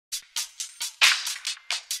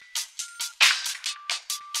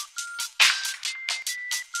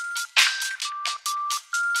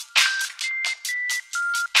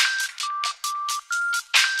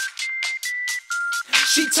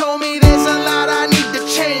She told me there's a lot I need to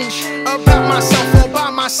change about myself, all by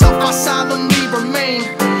myself I solemnly remain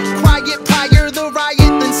quiet prior the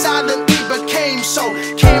riot, then silently became so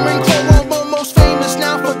Cameron Crowe, almost famous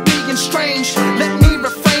now for being strange. Let me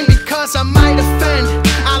refrain because I might offend.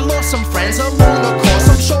 I lost some friends along the course,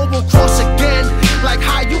 I'm sure we'll cross again. Like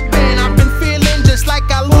how you been? I've been feeling just like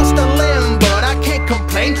I lost a limb, but I can't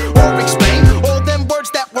complain or explain all them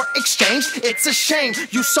words that were exchanged. It's a shame,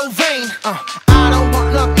 you so vain. I don't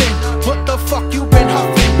want nothing. What the fuck you been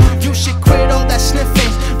huffing? You should quit all that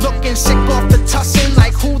sniffing. Looking sick off the tussin'.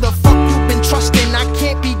 Like who the fuck you been trusting? I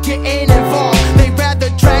can't be getting involved. They'd rather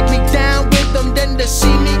drag me down with them than to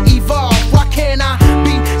see me evolve. Why can't I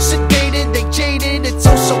be sedated? They jaded, it's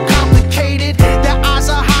all so complicated. Their eyes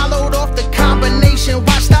are hollowed off the combination.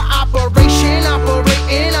 Watch the operation,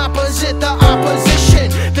 operating opposite the opposition.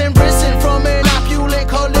 Then risen from an opulent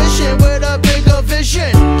collision with a bigger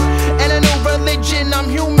vision and a new religion. I'm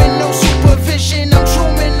human, no supervision.